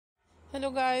Hello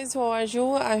guys, how are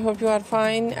you? I hope you are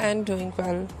fine and doing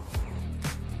well.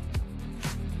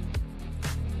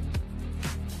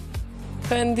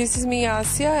 And this is me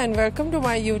Asya and welcome to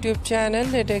my YouTube channel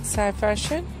Latex High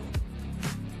Fashion.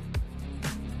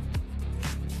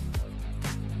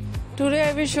 Today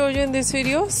I will show you in this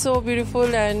video so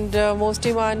beautiful and most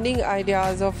demanding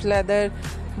ideas of leather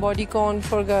bodycon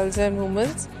for girls and women.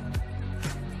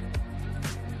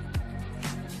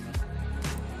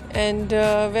 And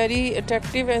very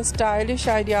attractive and stylish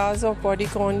ideas of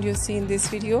bodycon you see in this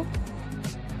video.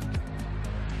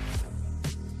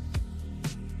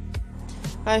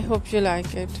 I hope you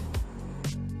like it.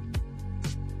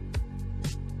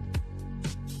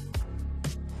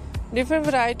 Different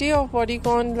variety of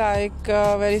bodycon like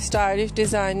very stylish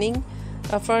designing,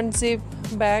 a front zip,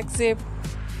 back zip,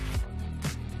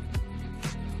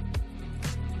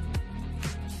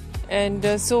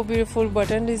 and so beautiful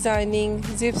button designing,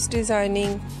 zips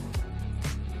designing,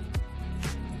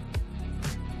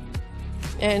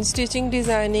 and stitching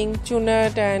designing,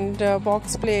 chunat and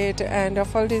box plate and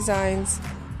ruffle designs,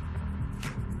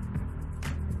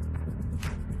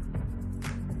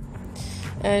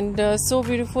 and so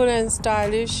beautiful and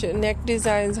stylish neck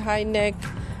designs, high neck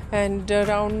and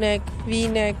round neck, V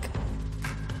neck,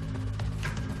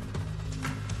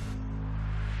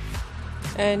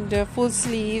 and full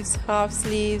sleeves, half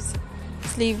sleeves,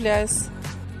 sleeveless,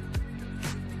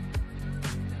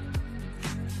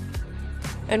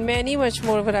 and many much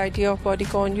more variety of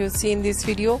bodycon you see in this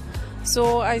video.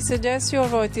 So I suggest you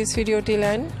watch this video till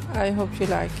end. I hope you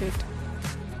like it.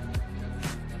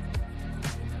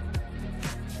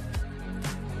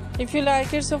 If you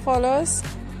like it, so follow us,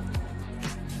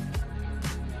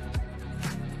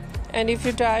 and if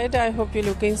you try it, I hope you're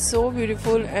looking so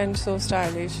beautiful and so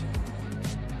stylish.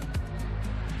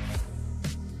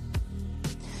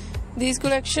 These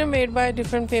collection made by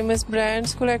different famous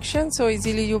brands collection, so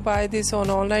easily you buy this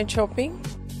on online shopping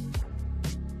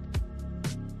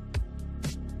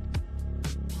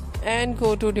and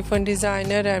go to different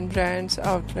designer and brands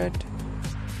outlet.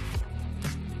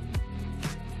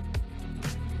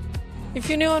 If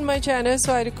you're new on my channel,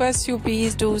 so I request you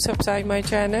please do subscribe my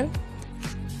channel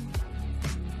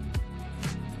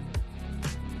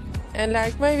and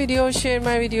like my video, share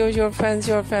my videos, your friends,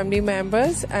 your family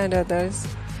members and others.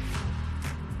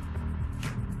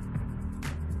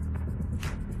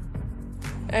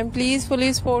 And please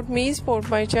fully support me, support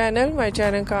my channel. My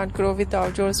channel can't grow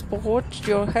without your support,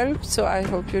 your help, so I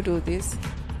hope you do this.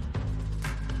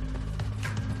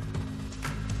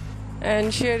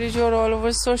 And share it your all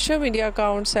over social media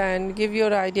accounts and give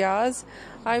your ideas.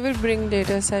 I will bring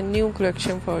latest and new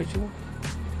collection for you.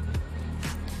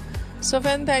 So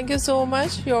friend, thank you so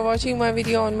much. You're watching my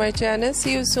video on my channel.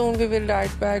 See you soon. We will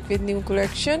write back with new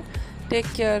collection.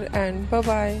 Take care and bye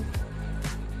bye.